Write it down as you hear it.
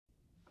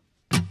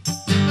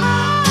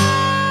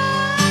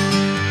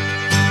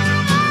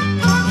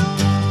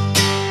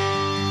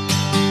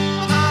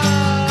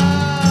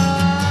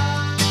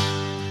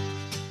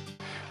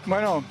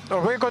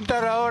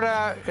contar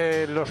ahora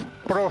los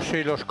pros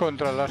y los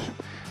contras.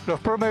 Los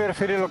pros me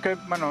refiero a lo que,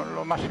 bueno,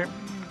 lo más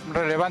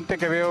relevante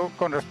que veo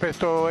con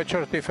respecto a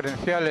hechos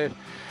diferenciales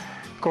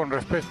con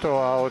respecto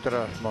a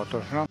otras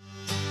motos, ¿no?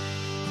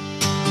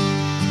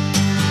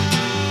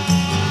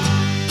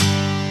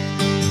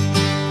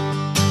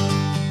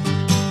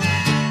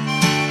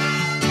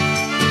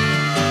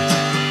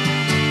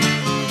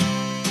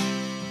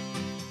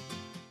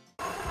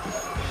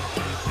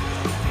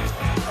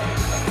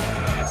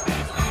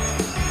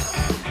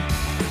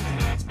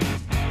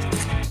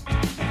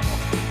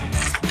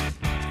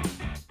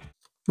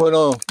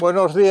 Bueno,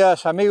 buenos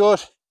días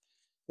amigos.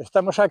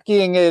 Estamos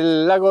aquí en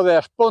el lago de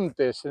As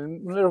Pontes,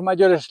 uno de los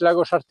mayores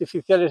lagos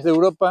artificiales de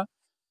Europa,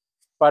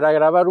 para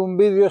grabar un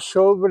vídeo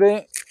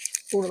sobre,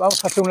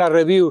 vamos a hacer una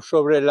review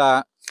sobre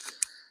la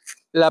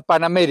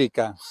Pan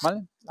América,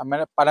 ¿vale?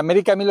 La Pan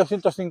América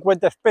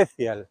 1950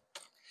 Special.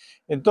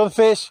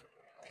 Entonces,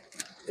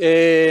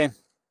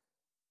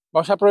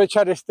 vamos a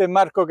aprovechar este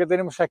marco que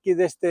tenemos aquí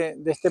de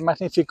este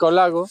magnífico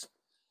lago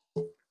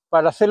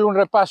para hacerle un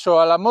repaso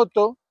a la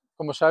moto.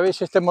 Como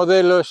sabéis, este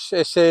modelo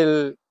es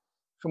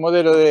un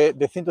modelo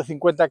de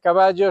 150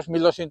 caballos,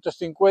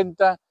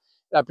 1250,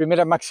 la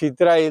primera maxi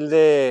trail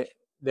de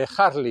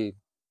Harley.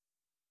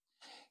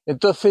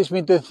 Entonces, mi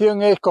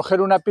intención es coger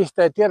una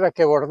pista de tierra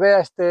que bordea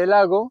este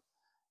lago,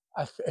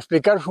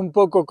 explicaros un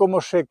poco cómo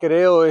se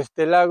creó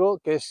este lago,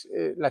 que es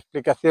la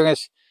explicación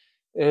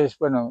es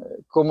bueno,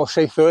 cómo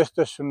se hizo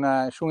esto. Es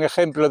un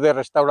ejemplo de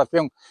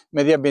restauración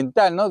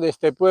medioambiental, ¿no?, de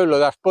este pueblo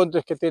de As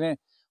Pontes, que tiene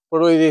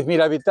por hoy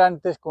 10.000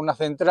 habitantes, con una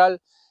central.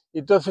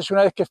 Entonces,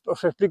 una vez que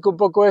os explico un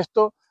poco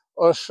esto,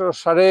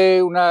 os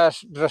haré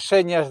unas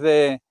reseñas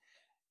de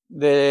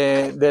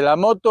la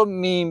moto,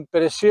 mi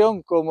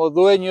impresión como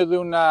dueño de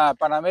una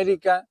Pan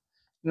América,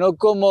 no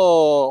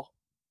como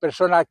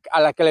persona a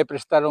la que le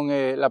prestaron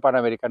la Pan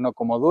América, no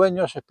como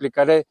dueño. Os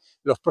explicaré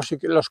los pros y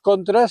los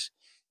contras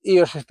y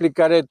os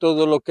explicaré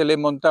todo lo que le he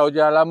montado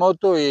ya a la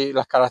moto y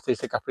las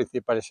características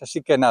principales.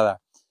 Así que nada,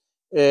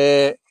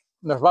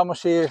 nos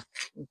vamos a ir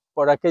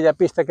por aquella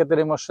pista que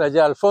tenemos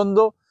allá al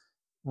fondo,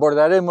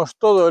 bordaremos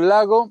todo el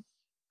lago,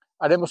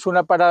 haremos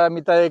una parada a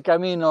mitad de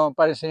camino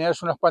para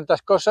enseñaros unas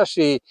cuantas cosas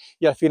y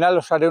al final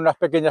os haré unas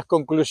pequeñas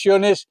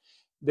conclusiones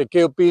de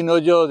qué opino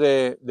yo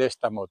de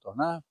esta moto,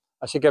 ¿no?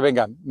 Así que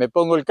venga, me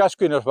pongo el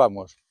casco y nos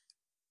vamos.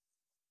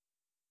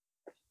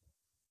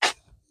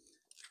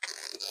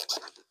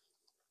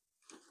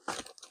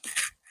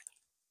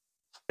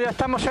 Ya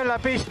estamos en la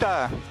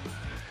pista.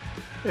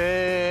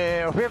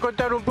 Os voy a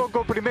contar un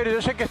poco primero.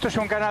 Yo sé que esto es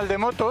un canal de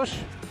motos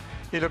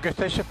y lo que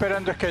estáis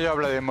esperando es que yo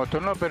hable de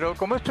motos, ¿no? Pero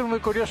como esto es muy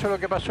curioso lo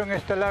que pasó en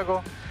este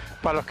lago,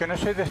 para los que no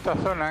sois de esta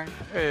zona,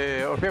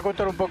 os voy a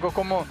contar un poco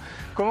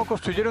cómo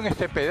construyeron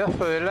este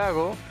pedazo de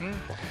lago.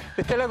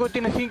 Este lago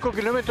tiene 5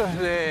 kilómetros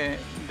de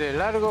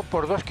largo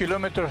por 2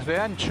 kilómetros de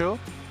ancho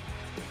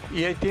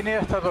y tiene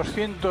hasta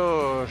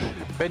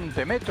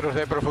 220 metros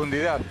de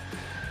profundidad.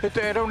 Esto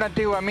era una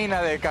antigua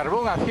mina de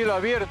carbón a cielo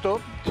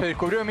abierto, se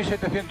descubrió en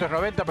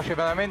 1790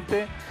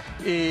 aproximadamente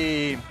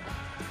y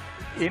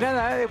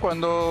nada,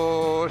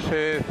 cuando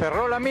se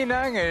cerró la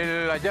mina,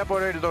 allá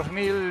por el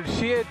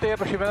 2007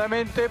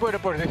 aproximadamente, bueno,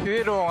 pues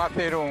decidieron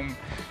hacer un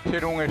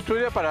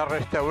estudio para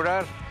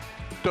restaurar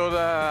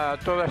toda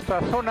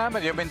esta zona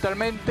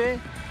medioambientalmente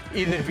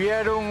y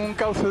desviaron un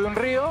cauce de un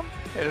río,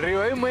 el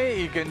río Eume,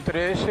 y que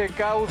entre ese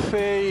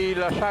cauce y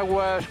las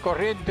aguas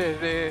corrientes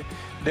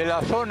de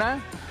la zona,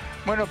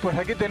 bueno, pues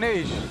aquí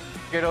tenéis.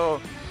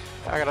 Quiero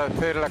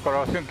agradecer la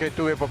colaboración que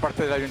tuve por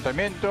parte del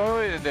Ayuntamiento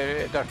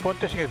de As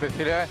Pontes, en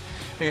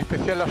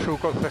especial a su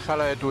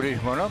concejala de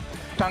turismo, ¿no?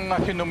 Están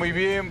haciendo muy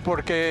bien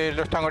porque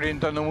lo están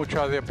orientando mucho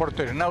a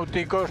deportes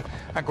náuticos,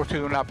 han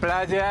construido una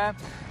playa,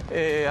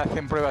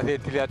 hacen pruebas de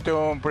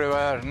triatlón,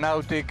 pruebas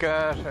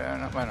náuticas,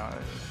 bueno,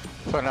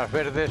 zonas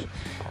verdes.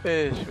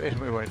 Es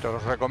muy bonito,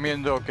 os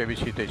recomiendo que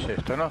visitéis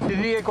esto, ¿no?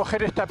 Decidí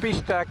coger esta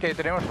pista que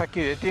tenemos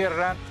aquí de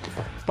tierra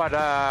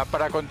para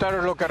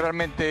contaros lo que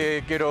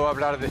realmente quiero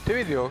hablar de este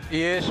vídeo,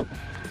 y es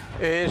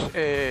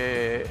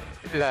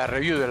la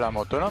review de la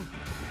moto, ¿no?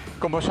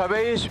 Como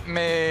sabéis,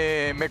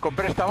 me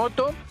compré esta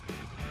moto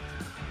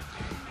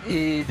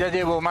y ya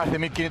llevo más de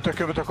 1500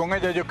 kilómetros con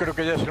ella. Yo creo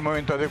que ya es el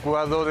momento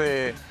adecuado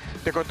de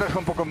contaros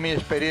un poco mi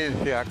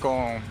experiencia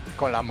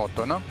con la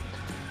moto, ¿no?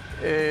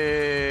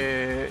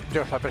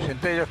 Yo os la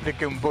presenté, yo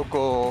expliqué un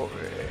poco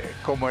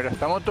cómo era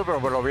esta moto, pero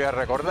os lo voy a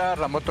recordar.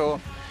 La moto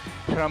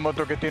es una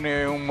moto que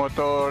tiene un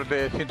motor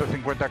de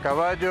 150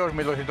 caballos,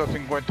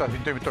 1250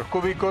 centímetros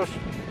cúbicos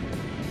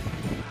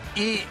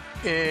y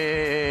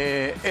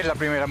es la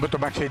primera moto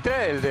maxi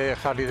trail de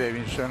Harley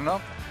Davidson,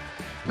 ¿no?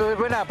 Entonces,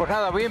 bueno, pues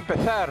nada, voy a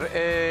empezar.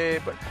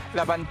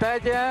 La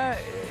pantalla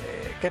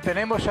que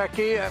tenemos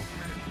aquí,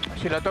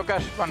 si la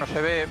tocas, bueno,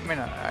 se ve,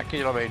 mira, aquí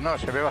lo veis, ¿no?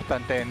 Se ve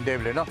bastante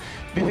endeble, ¿no?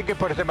 Dice que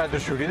por temas de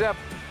seguridad.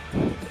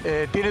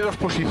 Tiene dos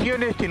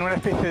posiciones, tiene una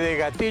especie de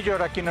gatillo,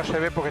 ahora aquí no se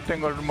ve porque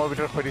tengo el móvil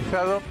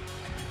regorizado.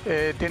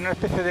 Tiene una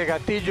especie de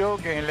gatillo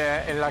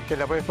en la que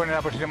la puedes poner en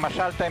la posición más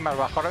alta y más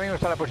baja. Ahora mismo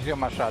está en la posición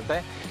más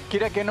alta,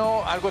 quiera que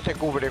no, algo te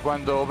cubre.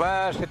 Cuando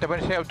vas, te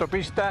pones en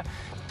autopista,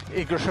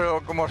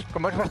 incluso como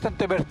es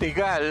bastante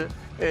vertical,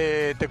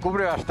 te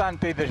cubre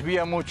bastante y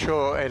desvía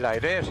mucho el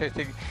aire. Es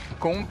decir,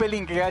 con un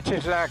pelín que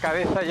agaches la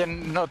cabeza ya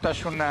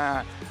notas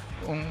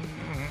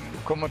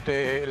cómo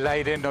el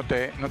aire no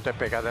te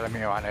pega de la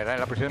misma manera. En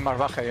la presión más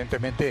baja,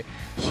 evidentemente,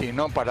 si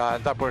no, para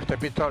andar por este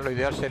pista, lo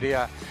ideal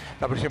sería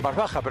la presión más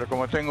baja, pero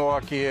como tengo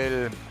aquí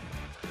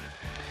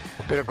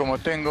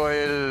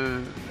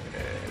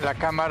la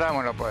cámara,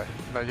 bueno, pues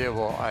la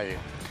llevo ahí.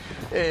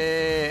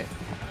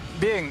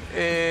 Bien,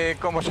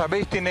 como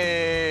sabéis,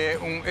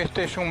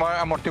 este es un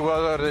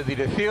amortiguador de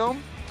dirección.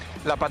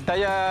 La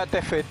pantalla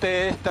TFT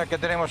esta que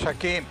tenemos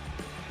aquí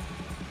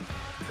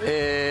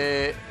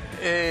es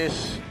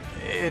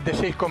de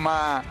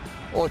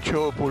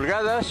 6,8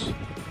 pulgadas.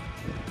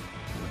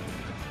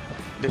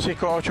 De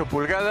 6,8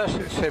 pulgadas,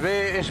 se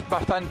ve, es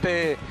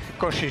bastante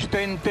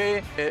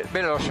consistente.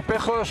 Los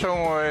espejos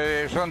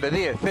son de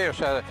 10, o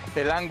sea,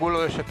 el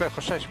ángulo de los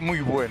espejos es muy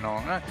bueno,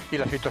 ¿no? Y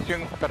la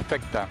situación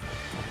perfecta.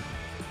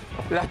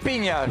 Las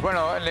piñas,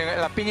 bueno,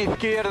 en la piña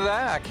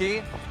izquierda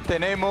aquí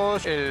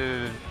tenemos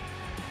el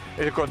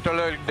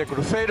control de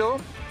crucero,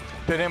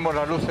 tenemos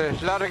las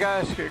luces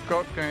largas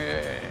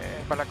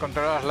para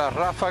controlar las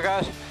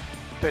ráfagas,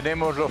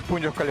 tenemos los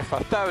puños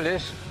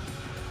calefactables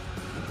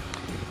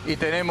y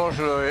tenemos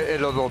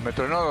el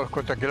odómetro, ¿no? Los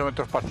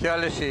contrakilómetros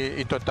parciales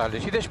y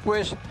totales. Y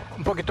después,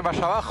 un poquito más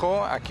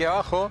abajo, aquí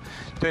abajo,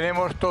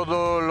 tenemos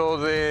todo lo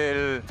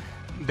del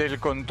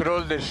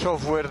control del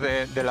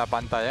software de la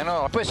pantalla,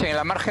 ¿no? Pues en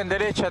la margen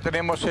derecha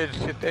tenemos el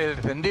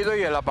encendido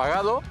y el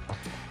apagado,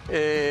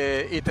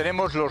 y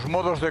tenemos los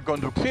modos de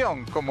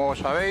conducción. Como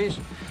sabéis,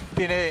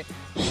 tiene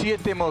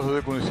 7 modos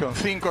de conducción,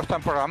 5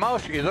 están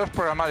programados y 2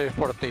 programables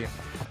por ti.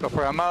 Los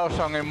programados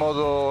son en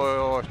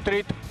modo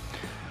street,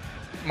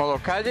 modo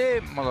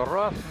calle, modo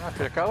road, ¿no? Al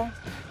fin y al cabo.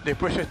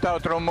 Después está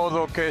otro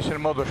modo que es el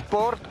modo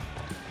sport,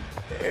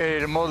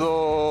 el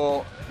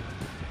modo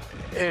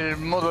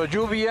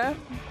lluvia,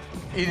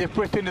 y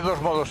después tiene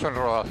 2 modos en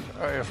road,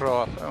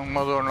 un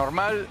modo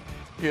normal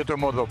y otro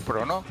modo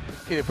pro, ¿no?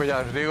 Y después ya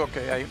os digo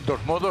que hay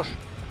 2 modos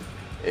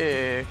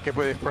que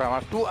puedes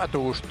programar tú a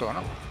tu gusto,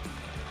 ¿no?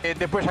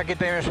 Después aquí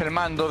tenemos el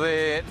mando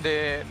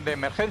de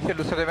emergencia,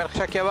 luces de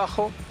emergencia aquí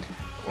abajo,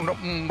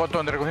 un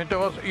botón de reconocimiento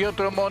de voz y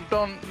otro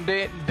botón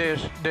de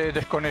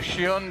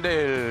desconexión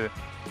del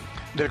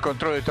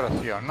control de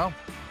tracción, ¿no?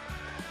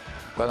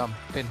 Cuando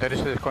te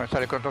interese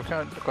desconectar el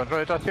control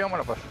de tracción,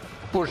 bueno, pues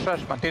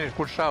pulsas, mantienes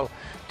pulsado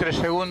 3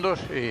 segundos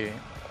y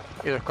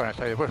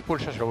desconectas. Y después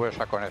pulsas y lo vuelves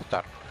a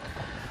conectar.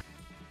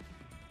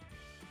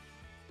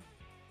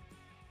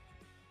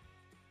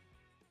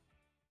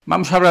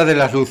 Vamos a hablar de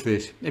las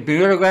luces. En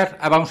primer lugar,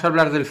 vamos a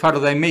hablar del faro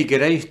de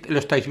iMaker. Ahí lo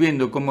estáis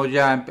viendo, cómo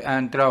ya ha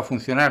entrado a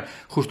funcionar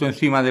justo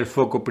encima del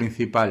foco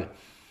principal.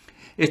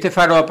 Este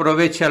faro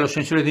aprovecha los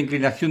sensores de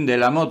inclinación de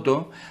la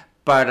moto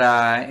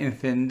para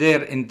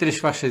encender en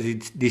 3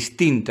 fases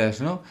distintas,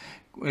 ¿no?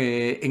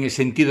 En el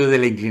sentido de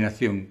la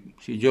inclinación.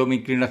 Si yo me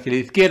inclino hacia la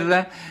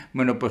izquierda,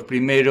 bueno, pues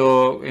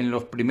primero, en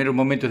los primeros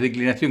momentos de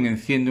inclinación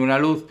enciende una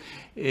luz,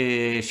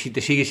 si te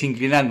sigues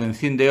inclinando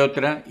enciende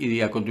otra y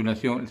a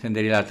continuación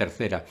encendería la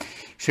tercera.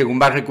 Según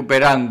vas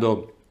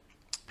recuperando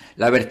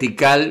la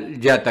vertical,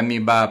 ya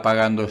también va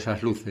apagando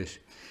esas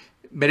luces.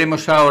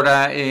 Veremos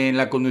ahora en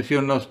la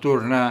conducción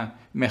nocturna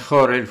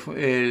mejor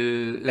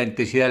la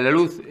intensidad de la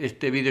luz.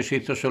 Este vídeo se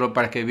hizo solo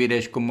para que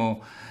vierais cómo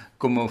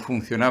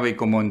funcionaba y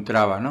cómo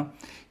entraba, ¿no?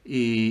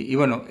 Y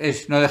bueno,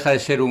 no deja de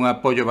ser un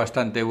apoyo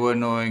bastante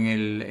bueno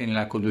en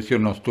la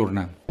conducción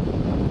nocturna.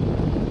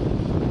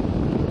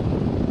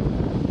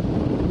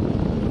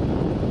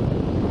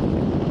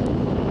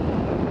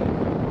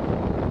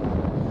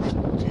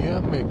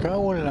 Hostia, me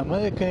cago en la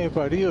madre que me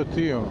parió,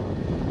 tío.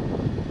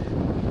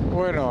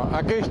 Bueno,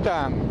 aquí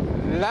están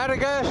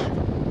largas,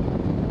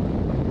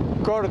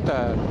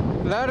 cortas.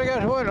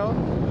 Largas, bueno,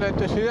 la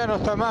intensidad no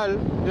está mal,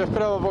 yo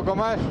esperaba un poco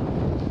más.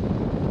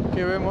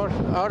 Aquí vemos,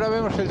 ahora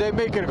vemos el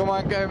iMaker como ha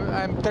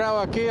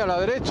entrado aquí a la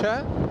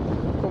derecha,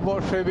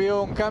 como se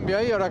vio un cambio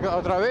ahí, ahora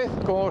otra vez,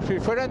 como si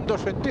fuera en 2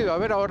 sentidos. A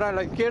ver, ahora a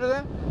la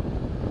izquierda,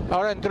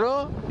 ahora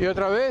entró y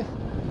otra vez,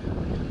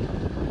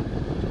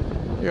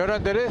 y ahora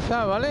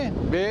endereza, ¿vale?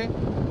 Bien.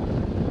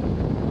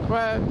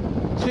 Bueno,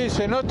 sí,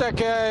 se nota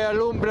que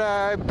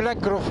alumbra en plan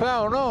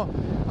cruzado, ¿no?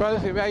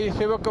 Ahí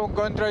se ve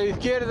como entra a la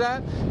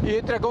izquierda y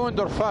entra como en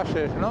 2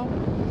 fases, ¿no?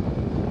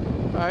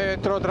 Ahí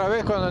entró otra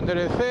vez cuando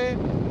enderecé.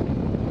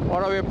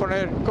 Ahora voy a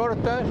poner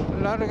cortas,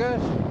 largas,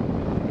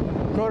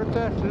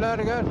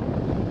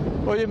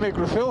 Oye, me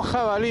crucé un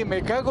jabalí,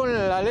 me cago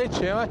en la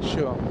leche,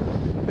 macho.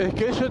 Es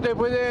que eso te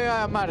puede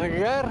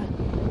amargar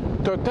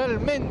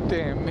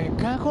totalmente. Me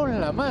cago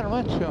en la mar,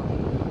 macho.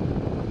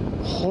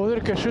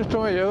 Joder, qué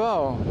susto me he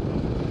llevado.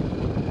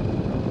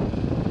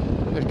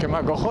 Es que me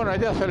acojona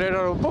ya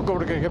acelerar un poco,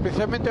 porque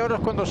especialmente ahora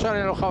es cuando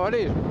salen los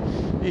jabalíes.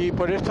 Y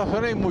por esta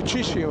zona hay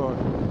muchísimos.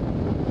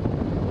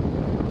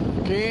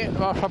 Aquí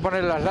vamos a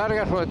poner las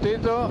largas un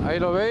momentito, ahí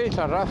lo veis,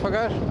 las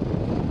ráfagas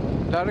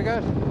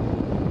largas.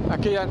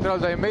 Aquí ya ha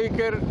entrado el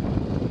iMaker.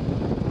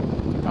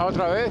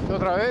 Otra vez.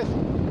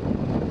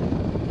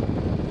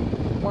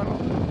 Bueno,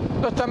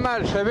 no está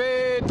mal, se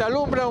ve, te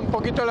alumbra un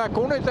poquito la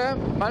cuneta,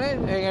 ¿vale?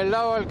 En el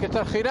lado al que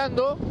estás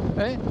girando,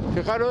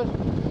 fijaros,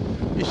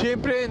 y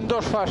siempre en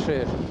 2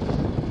 fases.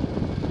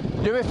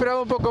 Yo me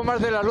esperaba un poco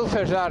más de las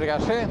luces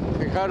largas,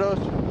 fijaros,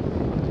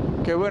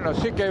 que bueno,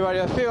 sí que hay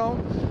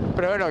variación,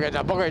 pero bueno, que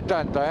tampoco hay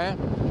tanta,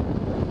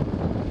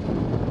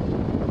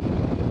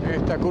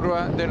 Esta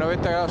curva de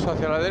 90 grados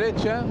hacia la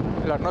derecha,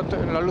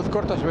 la luz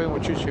corta se ve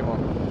muchísimo.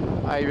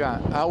 Ahí va,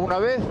 a una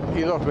vez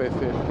y 2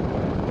 veces.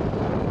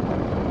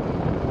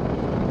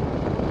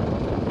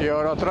 Y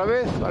ahora otra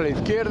vez a la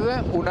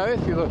izquierda, una vez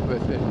y 2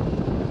 veces.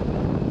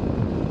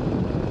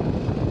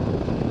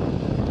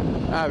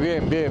 Ah,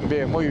 bien,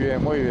 muy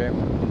bien.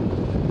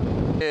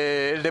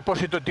 El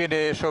depósito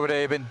tiene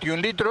sobre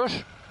 21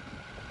 litros.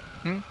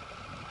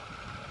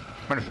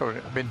 Bueno, sobre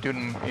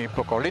 21 y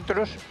pocos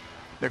litros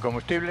de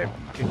combustible.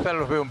 Quizás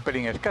los veo un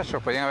pelín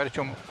escasos, podrían haber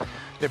hecho un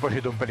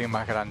depósito un pelín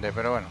más grande,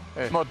 pero bueno.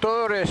 El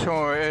motor es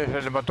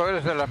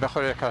de las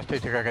mejores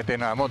características que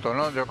tiene la moto,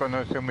 ¿no? Yo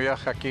cuando hice un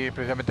viaje aquí,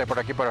 precisamente por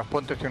aquí, por As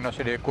Pontes, hice una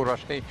serie de curvas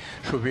ahí,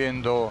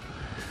 subiendo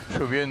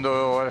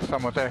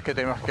estas montañas que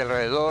tenemos aquí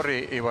alrededor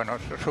y bueno,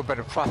 es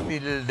súper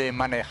fácil de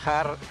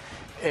manejar.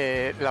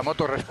 La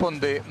moto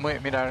responde,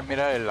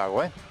 mirad el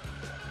lago,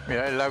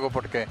 mirad el lago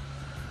porque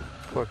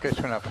es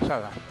una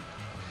pasada.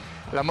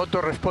 La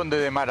moto responde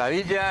de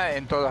maravilla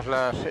en todas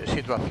las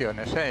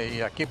situaciones,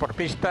 y aquí por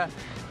pista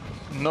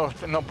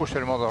no puse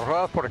el modo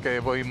road porque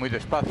voy muy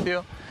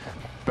despacio,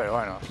 pero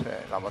bueno,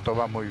 la moto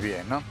va muy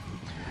bien, ¿no?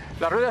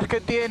 Las ruedas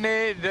que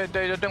tiene,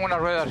 yo tengo unas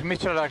ruedas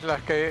mixtas,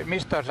 las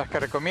que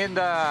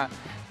recomienda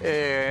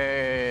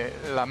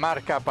la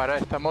marca para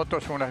esta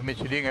moto, son unas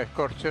Michelin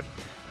Scorcher.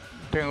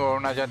 Tengo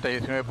una llanta de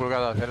 19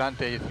 pulgadas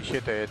delante y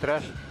 17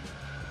 detrás.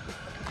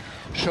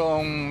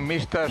 Son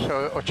mixtas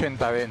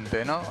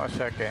 80-20, ¿no? O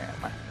sea que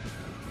bueno,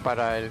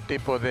 para el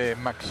tipo de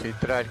maxi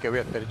trail que voy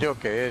a hacer yo,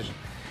 que es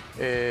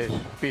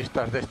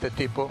pistas de este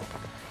tipo,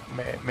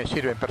 me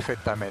sirven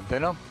perfectamente,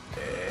 ¿no?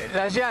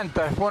 Las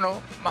llantas,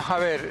 bueno, a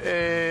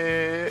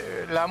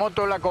ver, la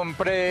moto la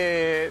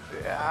compré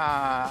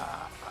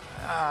a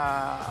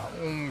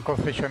un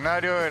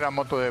concesionario, era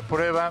moto de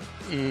prueba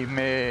y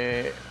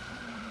me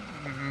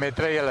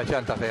traía las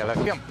llantas de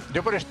aleación.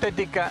 Yo por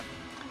estética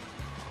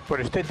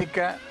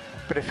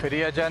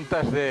prefería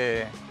llantas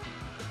de...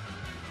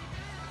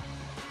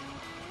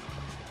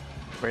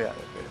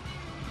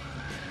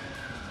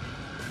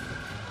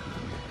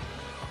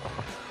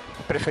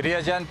 Prefería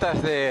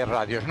llantas de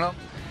radios, ¿no?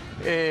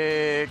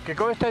 ¿Que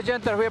con estas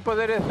llantas voy a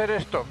poder hacer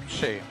esto?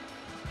 Sí,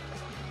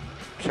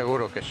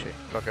 seguro que sí.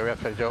 Lo que voy a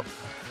hacer yo,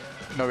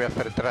 no voy a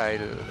hacer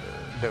trail,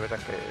 de verdad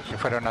que si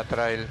fuera una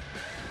trail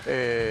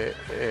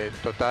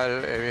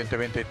total,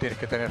 evidentemente tienes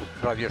que tener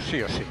radios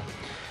sí o sí.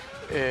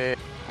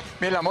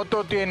 Bien, la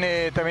moto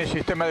tiene también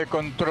sistema de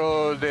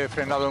control de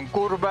frenado en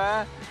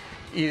curva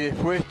y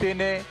después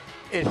tiene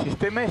el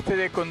sistema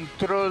de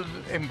control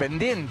en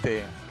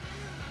pendiente,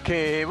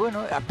 que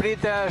bueno,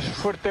 aprietas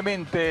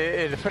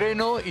fuertemente el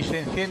freno y se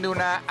enciende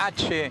una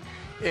H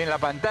en la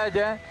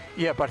pantalla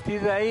y a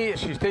partir de ahí,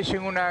 si estáis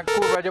en una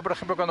curva, yo por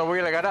ejemplo cuando voy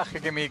al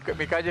garaje, que mi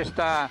calle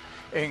está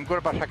en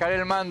curva, para sacar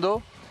el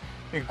mando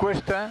en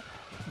cuesta,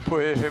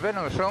 pues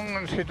bueno,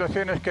 son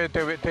situaciones que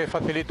te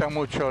facilitan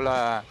mucho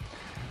la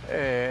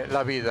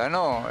vida,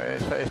 ¿no?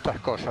 Estas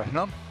cosas,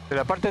 ¿no? De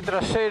la parte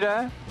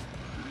trasera,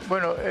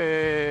 bueno,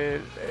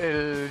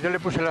 yo le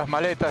puse las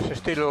maletas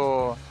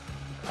estilo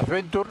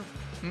Adventure.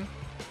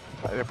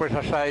 Después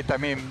las hay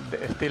también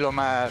de estilo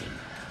más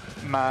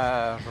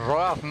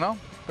road, ¿no?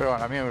 Pero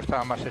bueno, a mí me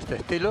gustaba más este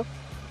estilo.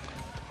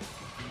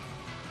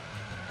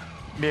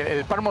 Bien,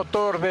 el par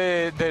motor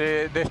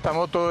de esta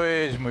moto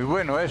es muy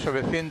bueno,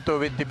 sobre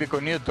 120 y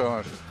pico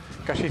newtons,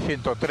 casi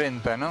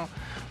 130, ¿no?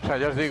 O sea,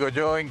 ya os digo,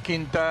 yo en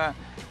quinta,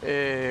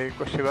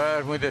 pues si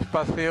vas muy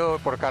despacio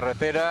por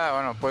carretera,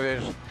 bueno,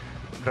 puedes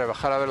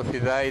rebajar la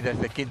velocidad y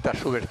desde quinta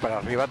subes para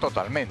arriba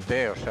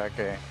totalmente, o sea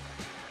que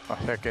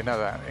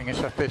nada, en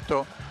ese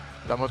aspecto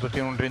la moto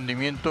tiene un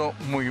rendimiento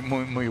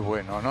muy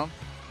bueno, ¿no?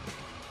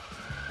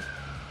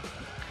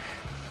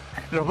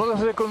 Los modos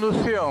de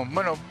conducción,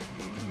 bueno,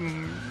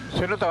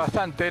 se nota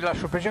bastante. La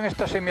suspensión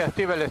está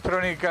semiactiva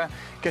electrónica,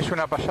 que es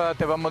una pasada,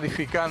 te va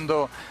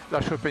modificando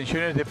las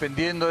suspensiones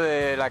dependiendo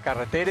de la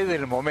carretera y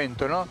del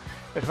momento, ¿no?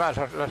 Es más,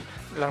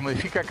 las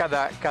modifica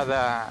cada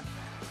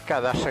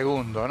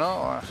segundo,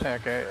 ¿no? O sea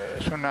que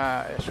es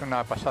una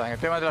pasada. En el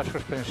tema de la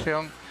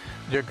suspensión,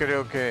 yo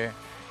creo que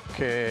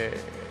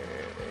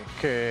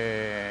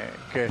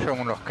son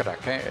unos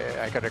cracks, ¿eh?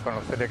 Hay que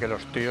reconocerle que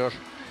los tíos,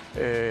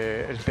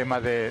 el tema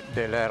de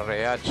la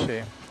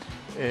RH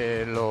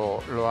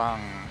lo han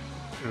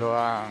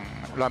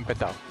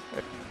petado.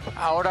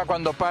 Ahora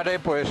cuando pare,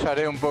 pues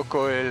haré un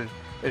poco el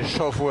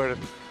software,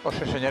 os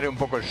enseñaré un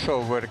poco el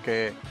software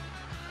que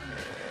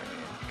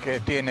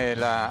tiene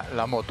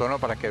la moto, ¿no?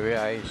 Para que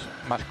veáis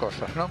más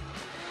cosas, ¿no?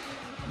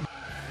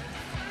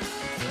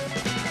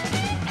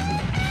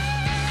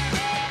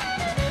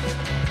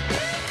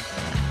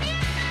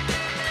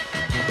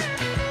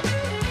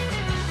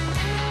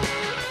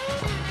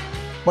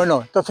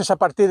 Bueno, entonces a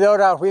partir de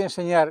ahora os voy a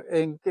enseñar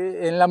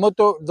en la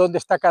moto dónde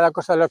está cada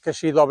cosa de lo que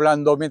os he ido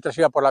hablando mientras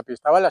iba por la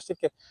pista, ¿vale? Así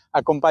que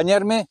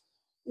acompañarme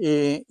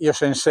y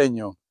os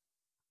enseño.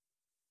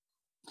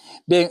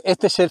 Bien,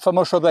 este es el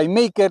famoso Die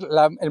Maker,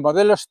 el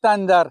modelo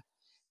estándar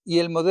y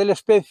el modelo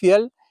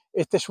especial.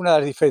 Esta es una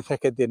de las diferencias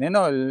que tiene,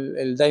 ¿no?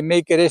 El Die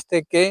Maker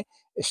este que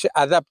se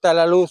adapta a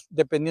la luz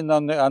dependiendo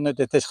a dónde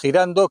te estés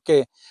girando,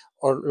 que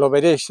lo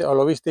veréis o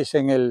lo visteis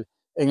en el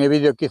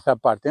vídeo que hice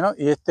aparte, ¿no?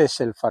 Y este es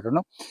el faro,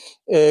 ¿no?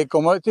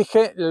 Como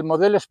dije, el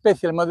modelo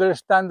especial, el modelo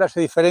estándar se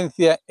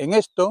diferencia en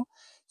esto,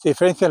 se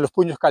diferencia en los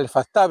puños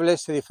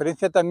calefactables, se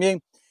diferencia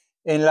también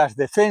en las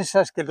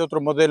defensas que el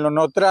otro modelo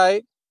no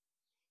trae,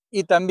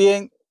 y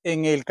también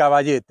en el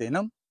caballete,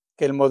 ¿no?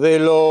 Que el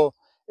modelo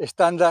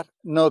estándar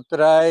no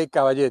trae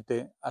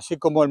caballete, así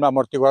como el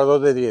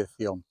amortiguador de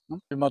dirección,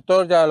 ¿no? El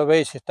motor, ya lo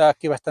veis, está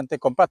aquí bastante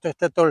compacto.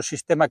 Este es todo el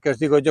sistema que os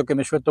digo yo, que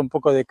me suelta un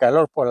poco de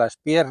calor por las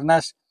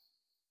piernas.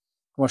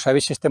 Como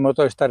sabéis, este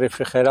motor está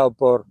refrigerado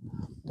por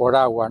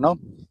agua, ¿no?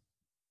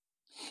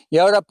 Y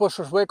ahora pues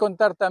os voy a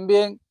contar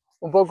también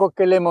un poco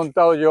qué le he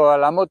montado yo a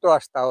la moto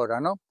hasta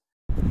ahora, ¿no?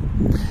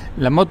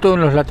 La moto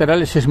en los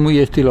laterales es muy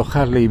estilo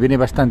Harley y viene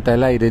bastante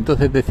al aire,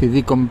 entonces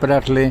decidí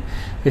comprarle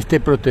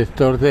este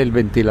protector del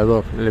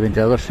ventilador. El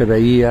ventilador se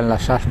veían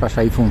las aspas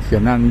ahí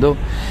funcionando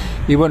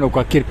y bueno,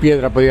 cualquier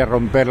piedra podía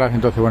romperlas,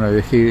 entonces bueno,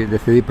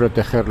 decidí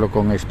protegerlo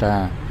con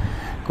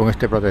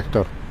este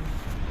protector.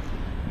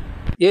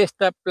 Y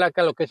esta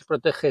placa lo que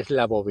protege es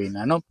la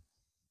bobina, ¿no?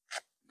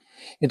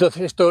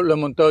 Entonces esto lo he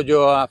montado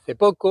yo hace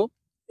poco.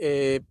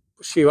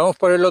 Si vamos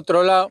por el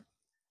otro lado,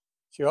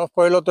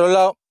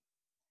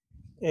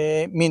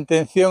 mi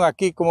intención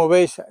aquí, como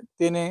veis,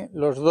 tiene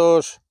los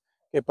dos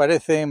que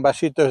parecen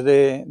vasitos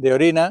de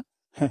orina.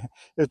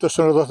 Estos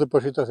son los dos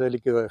depósitos de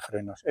líquido de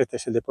frenos. Este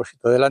es el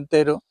depósito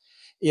delantero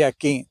y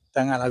aquí,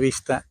 tan a la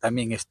vista,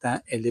 también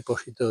está el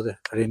depósito de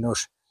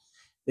frenos,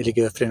 de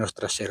líquido de frenos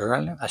trasero,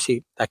 ¿vale?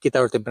 Así, aquí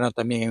tarde o temprano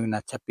también hay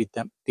una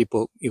chapita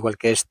tipo igual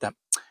que esta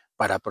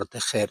para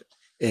proteger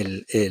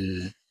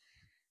el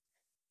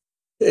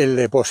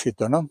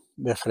depósito, ¿no?,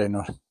 de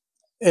frenos.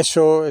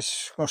 Eso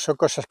son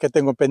cosas que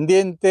tengo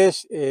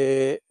pendientes.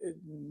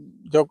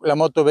 La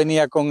moto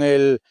venía con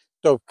el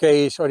top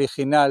case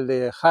original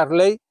de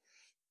Harley,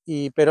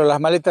 pero las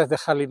maletas de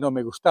Harley no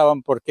me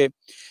gustaban porque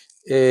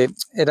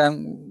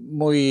eran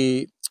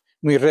muy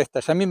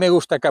rectas. A mí me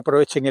gusta que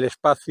aprovechen el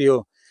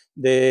espacio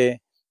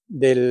del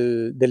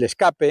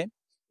escape,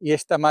 y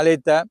esta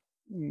maleta,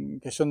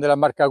 que son de la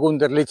marca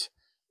Gunderlich,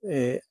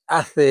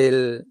 hace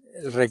el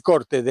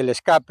recorte del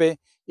escape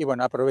y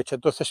bueno, aprovecha.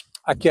 Entonces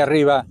aquí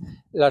arriba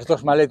las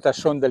dos maletas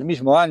son del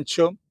mismo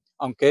ancho,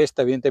 aunque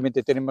esta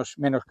evidentemente tenemos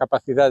menos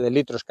capacidad de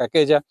litros que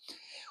aquella.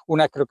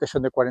 Una creo que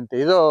son de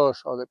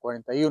 42 o de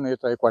 41 y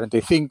otra de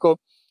 45,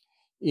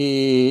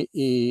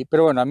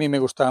 pero bueno, a mí me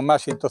gustaban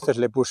más y entonces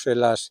le puse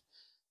las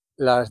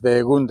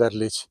de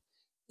Gunderlich.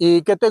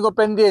 ¿Y qué tengo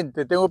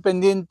pendiente? Tengo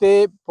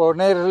pendiente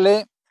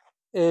ponerle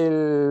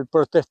el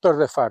protector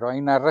de faro. Hay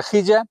una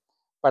rejilla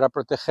para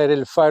proteger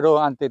el faro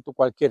ante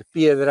cualquier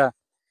piedra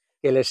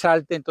que le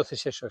salte,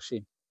 entonces eso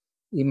sí.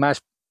 Y más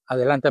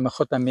adelante a lo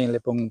mejor también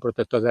le pongo un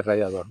protector de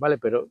radiador, ¿vale?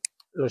 Pero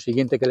lo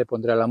siguiente que le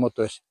pondré a la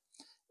moto es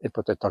el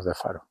protector de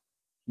faro,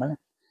 ¿vale?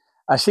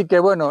 Así que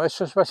bueno,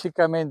 eso es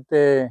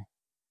básicamente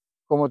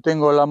como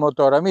tengo la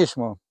moto ahora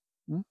mismo.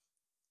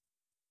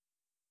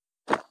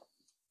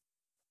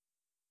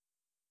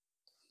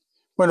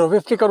 Bueno, os voy a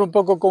explicar un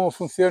poco cómo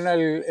funciona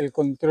el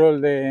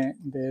control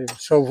del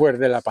software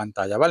de la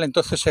pantalla, ¿vale?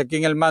 Entonces aquí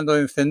en el mando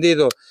de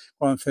encendido,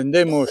 cuando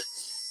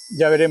encendemos,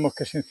 ya veremos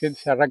que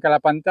se arranca la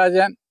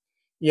pantalla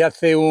y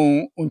hace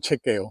un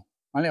chequeo,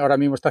 ¿vale? Ahora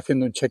mismo está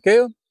haciendo un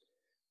chequeo,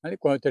 ¿vale?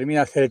 Cuando termina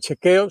de hacer el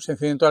chequeo, se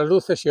encienden todas las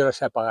luces y ahora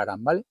se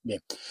apagarán, ¿vale? Bien.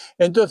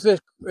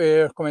 Entonces,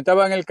 os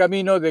comentaba en el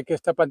camino de que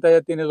esta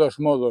pantalla tiene dos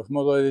modos,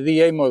 modo de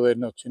día y modo de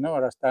noche, ¿no?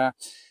 Ahora está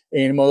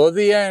en el modo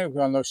día,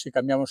 si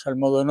cambiamos al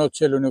modo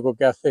noche, lo único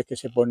que hace es que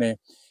se pone,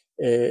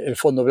 el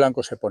fondo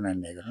blanco se pone en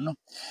negro, ¿no?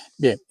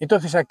 Bien,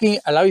 entonces aquí,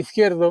 al lado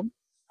izquierdo,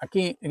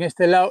 aquí en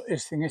este lado,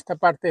 en esta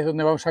parte es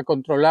donde vamos a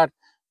controlar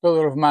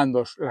todos los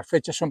mandos. Las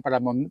flechas son para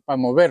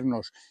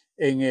movernos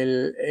en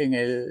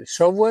el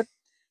software,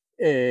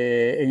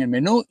 en el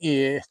menú,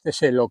 y este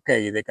es el OK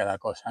de cada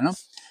cosa, ¿no?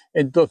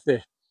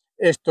 Entonces,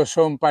 estos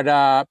son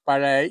para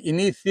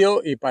inicio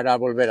y para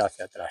volver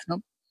hacia atrás,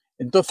 ¿no?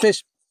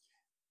 Entonces,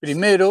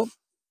 primero,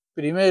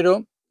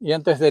 y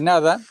antes de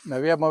nada, me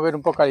voy a mover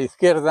un poco a la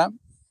izquierda,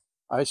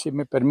 a ver si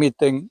me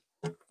permiten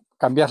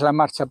cambiar la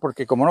marcha,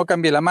 porque como no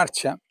cambié la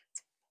marcha,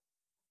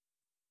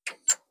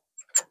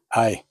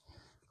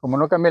 como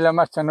no cambié la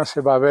marcha no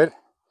se va a ver.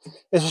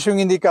 Ese es un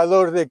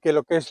indicador de que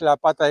lo que es la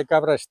pata de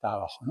cabra está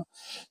abajo, ¿no?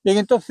 Bien,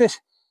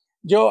 entonces,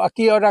 yo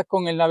aquí ahora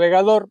con el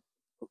navegador,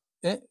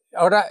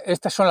 ahora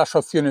estas son las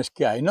opciones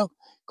que hay, ¿no?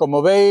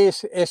 Como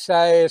veis,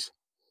 esa es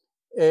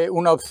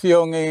una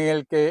opción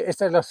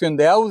esta es la opción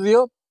de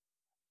audio,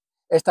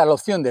 esta es la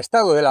opción de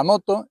estado de la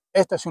moto,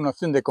 esta es una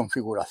opción de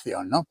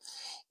configuración, ¿no?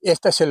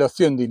 Esta es la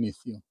opción de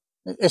inicio.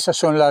 Esas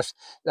son las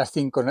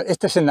 5.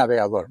 Este es el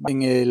navegador.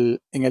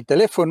 En el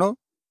teléfono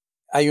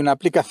hay una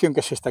aplicación que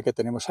es esta que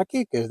tenemos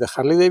aquí, que es de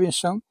Harley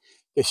Davidson,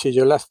 que si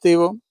yo la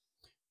activo,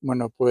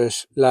 bueno,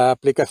 pues la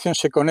aplicación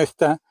se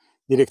conecta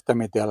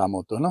directamente a la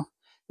moto, ¿no?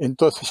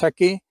 Entonces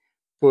aquí,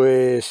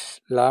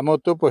 pues la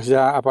moto, pues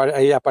ya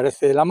ahí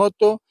aparece la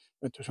moto,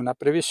 esto es una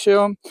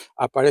previsión,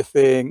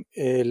 aparece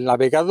el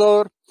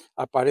navegador,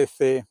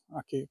 aparece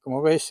aquí,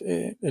 como veis,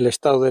 el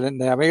estado del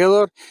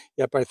navegador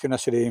y aparece una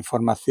serie de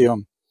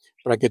información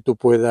para que tú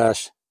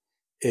puedas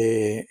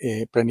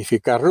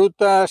planificar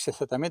rutas,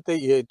 exactamente,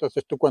 y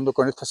entonces tú cuando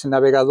conectas el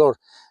navegador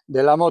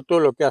de la moto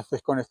lo que haces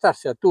es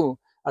conectarse a tu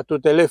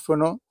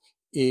teléfono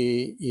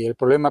y el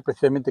problema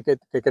precisamente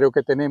que creo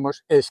que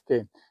tenemos es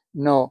que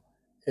no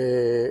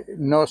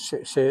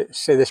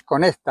se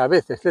desconecta a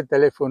veces el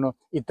teléfono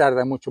y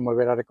tarda mucho en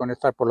volver a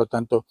reconectar, por lo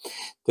tanto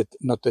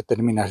no te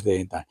terminas de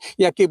entrar.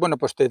 Y aquí, bueno,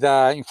 pues te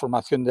da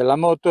información de la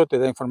moto, te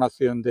da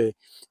información de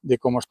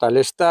cómo está el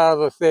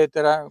estado,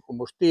 etcétera,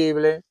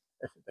 combustible,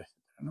 etcétera,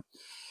 ¿no?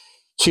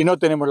 Si no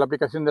tenemos la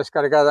aplicación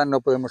descargada,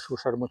 no podemos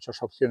usar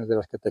muchas opciones de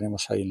las que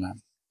tenemos ahí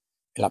en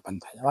la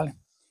pantalla, ¿vale?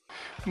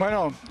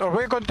 Bueno, os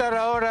voy a contar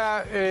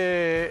ahora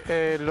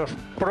los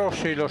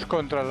pros y los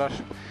contras.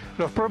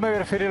 Los pros me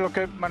refiero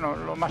a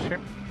lo más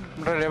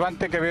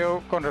relevante que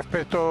veo con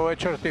respecto a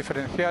hechos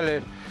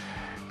diferenciales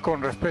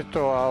con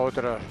respecto a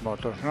otras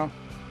motos, ¿no?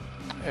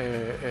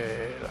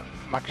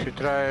 Maxi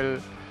Trail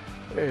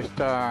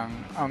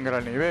están a un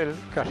gran nivel,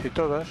 casi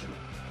todas.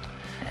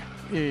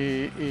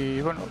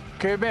 Y bueno,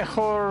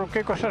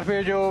 ¿qué cosas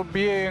veo yo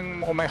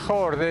bien o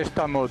mejor de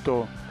esta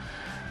moto?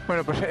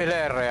 Bueno, pues el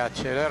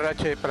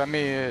RH para mí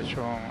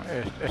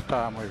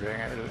está muy bien.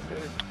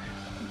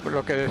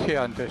 Lo que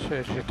decía antes,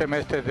 el sistema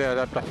este de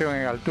adaptación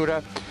en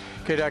altura,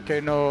 que era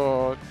que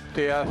no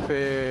te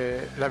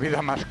hace la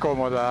vida más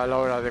cómoda a la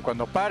hora de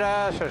cuando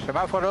paras, el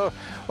semáforo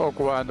o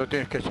cuando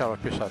tienes que echar los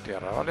pies a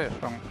tierra, ¿vale?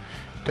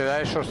 Te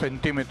da esos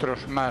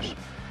centímetros más,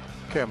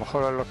 que a lo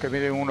mejor a los que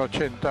miden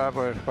 1,80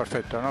 pues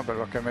perfecto, ¿no? Pero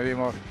los que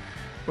medimos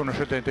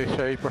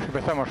 1,76 pues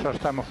empezamos a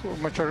estar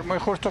muy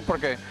justos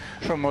porque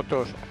son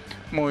motos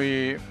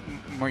muy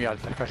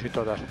altas, casi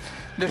todas.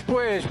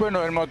 Después,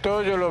 bueno, el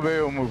motor yo lo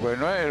veo muy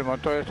bueno, ¿eh? El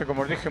motor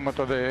como os dije,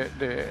 motor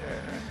de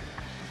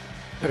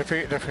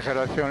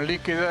refrigeración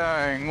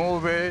líquida en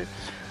V,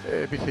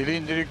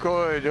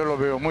 bicilíndrico, yo lo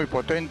veo muy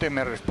potente,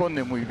 me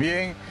responde muy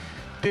bien,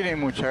 tiene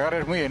mucha garra,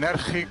 es muy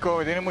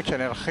enérgico, tiene mucha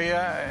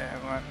energía,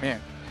 bien.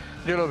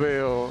 Yo lo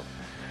veo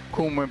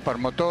con un buen par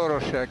motor,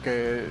 o sea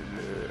que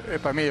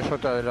para mí es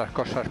otra de las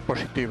cosas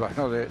positivas,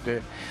 ¿no?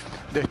 de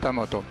esta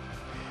moto.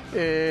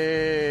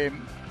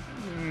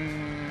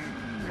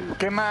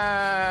 ¿Qué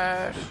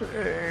más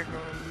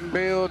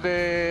veo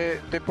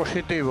de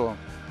positivo?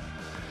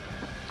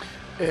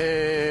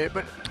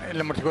 Bueno, el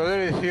amortiguador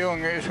de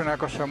edición es una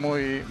cosa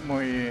muy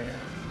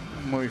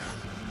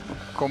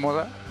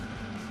cómoda,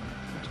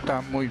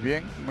 está muy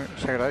bien,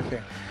 se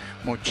agradece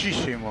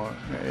muchísimo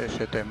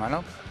ese tema,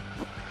 ¿no?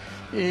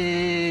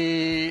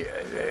 Y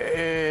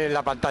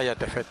la pantalla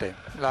TFT,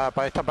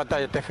 esta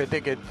pantalla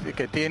TFT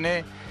que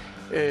tiene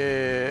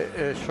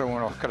son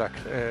unos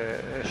cracks,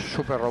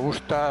 súper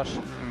robustas,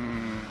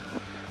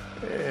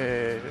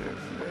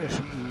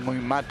 es muy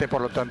mate,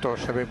 por lo tanto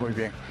se ve muy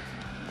bien.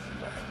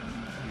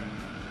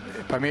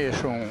 Para mí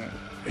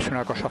es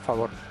una cosa a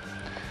favor.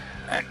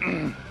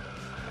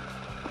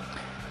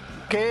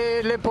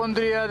 ¿Qué le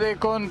pondría de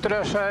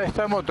contras a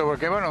esta moto?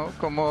 Porque bueno,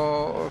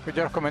 como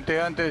ya os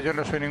comenté antes, yo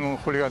no soy ningún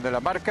hooligan de la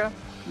marca,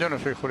 yo no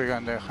soy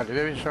hooligan de Harley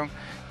Davidson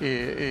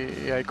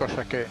y hay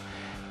cosas que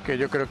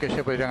yo creo que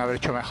se podrían haber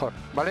hecho mejor,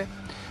 ¿vale?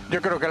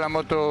 Yo creo que la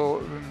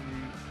moto,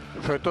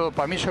 sobre todo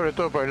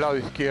por el lado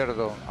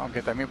izquierdo,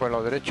 aunque también por el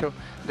lado derecho,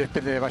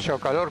 despende demasiado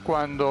calor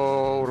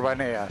cuando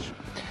urbaneas.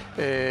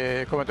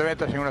 Como te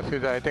metas en una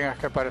ciudad y tengas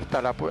que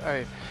estar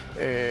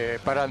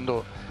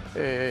parando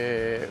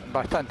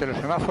bastante los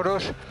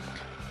semáforos,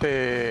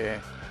 te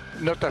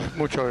notas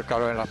mucho el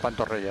calor en las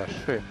pantorrillas,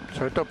 sí,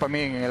 sobre todo para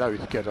mí en el lado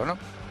izquierdo, ¿no?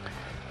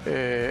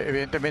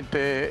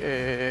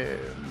 Evidentemente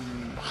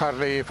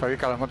Harley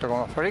fabrica las motos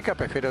como fabrica,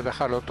 prefiero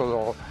dejarlo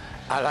todo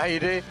al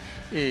aire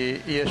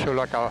y eso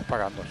lo acabas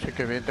pagando, así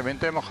que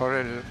evidentemente mejor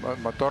el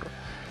motor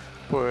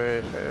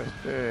pues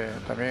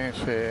también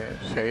se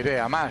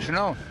airea más,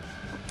 ¿no?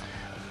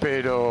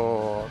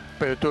 Pero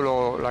tú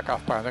lo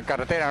acabas pagando. En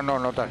carretera no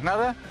notas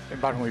nada,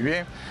 vas muy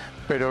bien,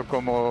 pero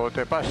como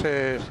te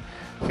pases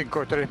 5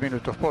 o 3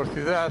 minutos por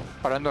ciudad,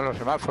 parando en los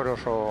semáforos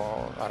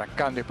o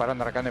arrancando y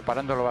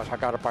parando, lo vas a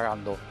acabar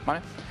pagando, ¿vale?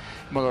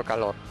 Modo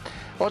calor.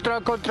 Otra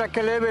contra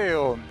que le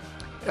veo,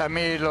 a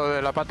mí lo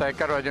de la pata de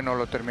carga yo no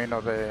lo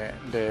termino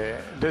de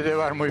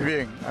llevar muy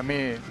bien. A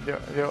mí,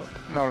 yo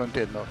no lo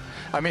entiendo.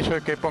 A mí eso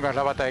es que pongas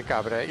la pata de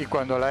cabra y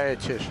cuando la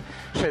eches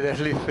se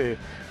deslice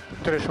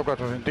 3 o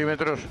 4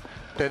 centímetros,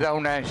 te da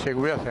una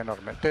inseguridad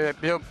enorme.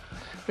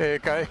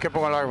 Cada vez que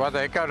pongo la pata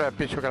de cabra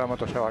pienso que la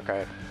moto se va a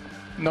caer.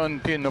 No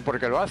entiendo por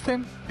qué lo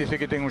hacen. Dice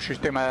que tiene un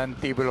sistema de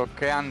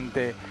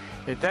antibloqueante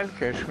y tal,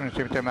 que es un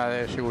sistema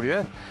de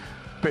seguridad,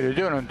 pero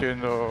yo no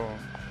entiendo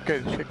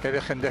que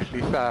dejen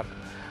deslizar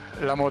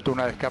la moto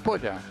una vez que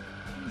apoya.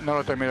 No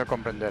lo termino de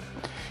comprender.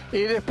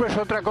 Y después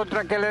otra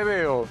contra que le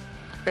veo,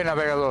 el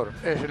navegador.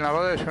 El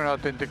navegador es una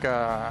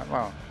auténtica,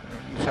 bueno,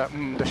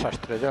 un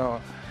desastre.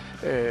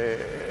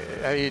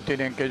 Ahí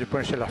tienen que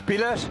ponerse las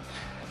pilas,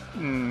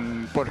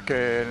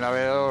 porque el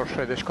navegador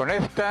se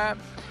desconecta,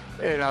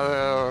 el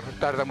navegador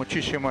tarda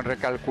muchísimo en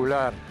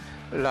recalcular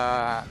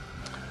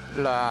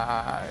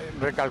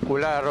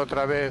recalcular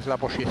otra vez la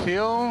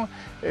posición.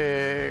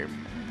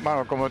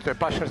 Bueno, como te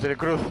pasas del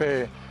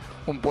cruce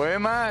un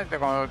poema,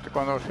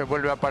 cuando se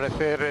vuelve a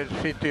aparecer el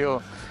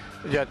sitio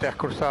ya te has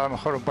cruzado a lo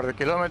mejor un par de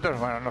kilómetros.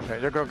 Bueno, no sé,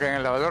 yo creo que en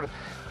el navegador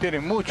tiene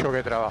mucho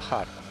que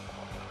trabajar.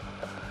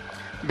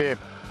 Bien,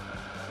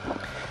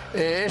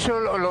 eso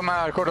lo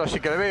más corto así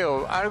que le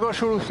veo. Algo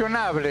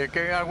solucionable,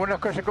 que algunas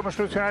cosas cómo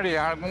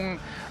solucionaría,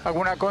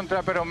 alguna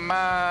contra pero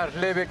más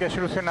leve que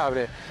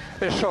solucionable.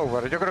 El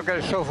software, yo creo que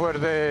el software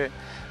de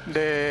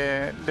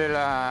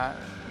la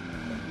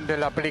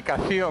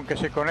aplicación que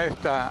se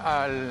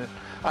conecta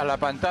a la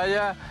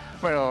pantalla,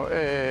 bueno,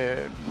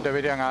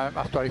 deberían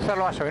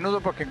actualizarlo más a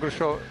menudo, porque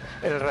incluso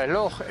el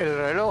reloj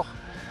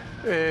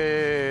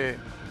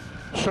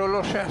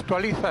solo se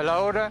actualiza la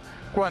hora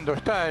cuando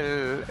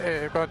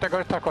cuando te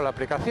conectas con la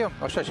aplicación.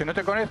 O sea, si no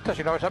te conectas,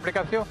 si no ves la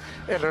aplicación,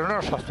 el reloj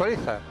no se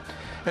actualiza.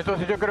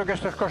 Entonces yo creo que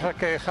estas cosas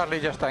que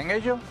Harley ya está en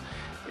ello.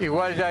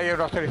 Igual ya hay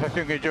una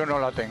actualización que yo no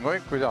la tengo,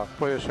 cuidado,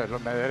 puede serlo,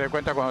 me daré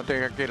cuenta cuando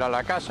tenga que ir a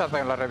la casa a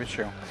hacer la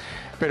revisión.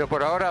 Pero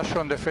por ahora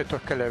son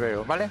defectos que le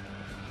veo, ¿vale?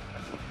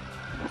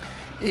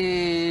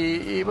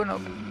 Y bueno,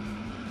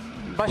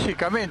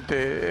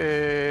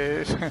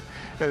 básicamente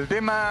el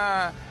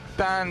tema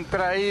tan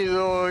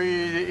traído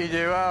y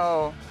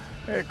llevado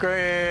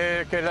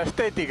que la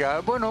estética,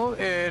 bueno,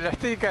 la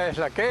estética es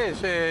la que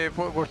es,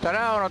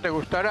 gustará o no te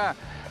gustará.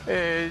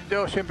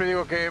 Yo siempre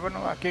digo que,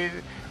 bueno, aquí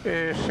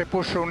se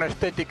puso una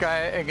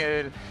estética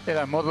en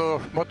las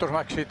motos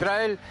Maxi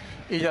Trail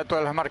y ya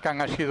todas las marcas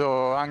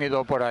han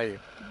ido por ahí,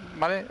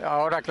 ¿vale?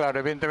 Ahora, claro,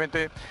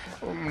 evidentemente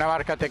una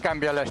marca te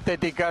cambia la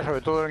estética, sobre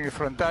todo en el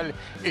frontal,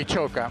 y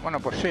choca. Bueno,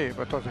 pues sí,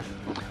 pues entonces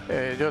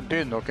yo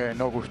entiendo que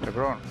no guste,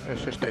 pero bueno,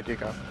 es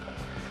estética.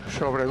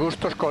 Sobre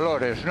gustos,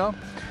 colores, ¿no?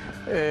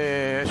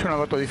 Es una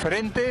moto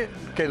diferente,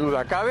 qué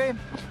duda cabe,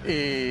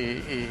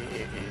 y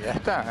ya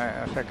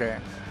está, o sea que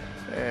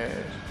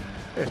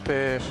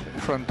estos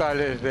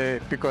frontales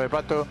de pico de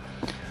pato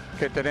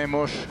que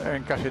tenemos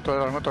en casi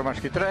todas las motos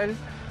Maxi Trail.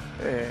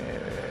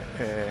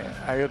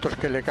 Hay otros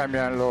que le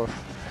cambian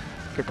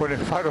que ponen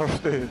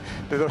faros de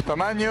dos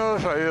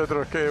tamaños, hay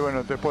otros que,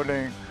 bueno, te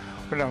ponen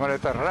unas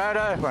maletas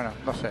raras, bueno,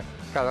 no sé,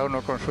 cada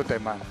uno con su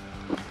tema.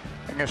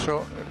 En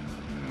eso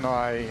no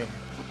hay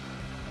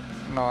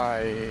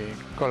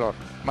color,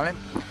 ¿vale?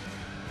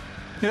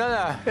 Y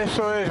nada,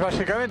 eso es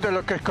básicamente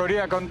lo que os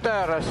quería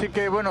contar, así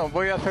que bueno,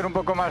 voy a hacer un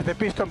poco más de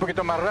pista, un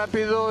poquito más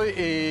rápido,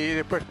 y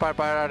después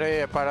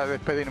pararé para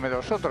despedirme de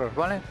vosotros,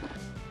 ¿vale?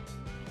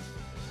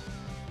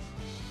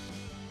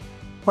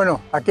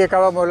 Bueno, aquí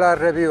acabamos la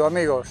review,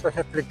 amigos. Os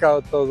he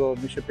explicado todas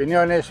mis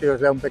opiniones y os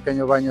da un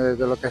pequeño baño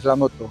desde lo que es la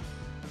moto.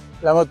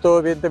 La moto,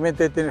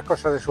 evidentemente, tiene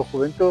cosas de su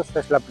juventud,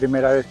 es la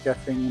primera vez que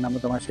hacen una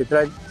moto Maxi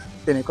Trail,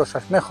 tiene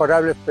cosas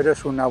mejorables, pero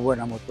es una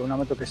buena moto, una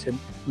moto que ese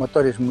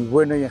motor es muy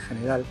bueno y en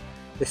general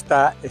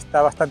está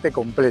bastante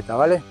completa,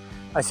 ¿vale?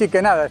 Así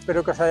que nada,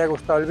 espero que os haya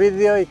gustado el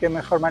vídeo, y qué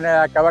mejor manera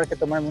de acabar que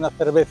tomarme una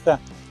cerveza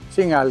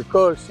sin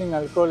alcohol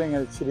en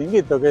el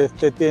chiringuito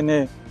que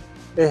tiene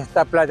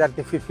esta playa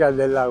artificial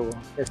del lago.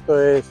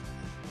 Esto es,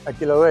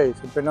 aquí lo veis,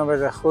 en pleno mes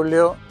de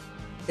julio,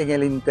 en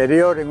el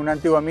interior, en una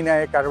antigua mina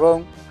de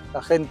carbón,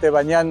 la gente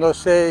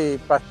bañándose y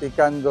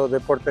practicando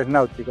deportes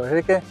náuticos.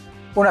 Así que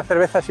una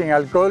cerveza sin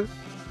alcohol,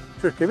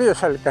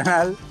 suscribiros al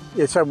canal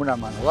y echarme una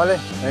mano, ¿vale?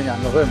 Venga,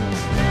 nos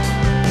vemos.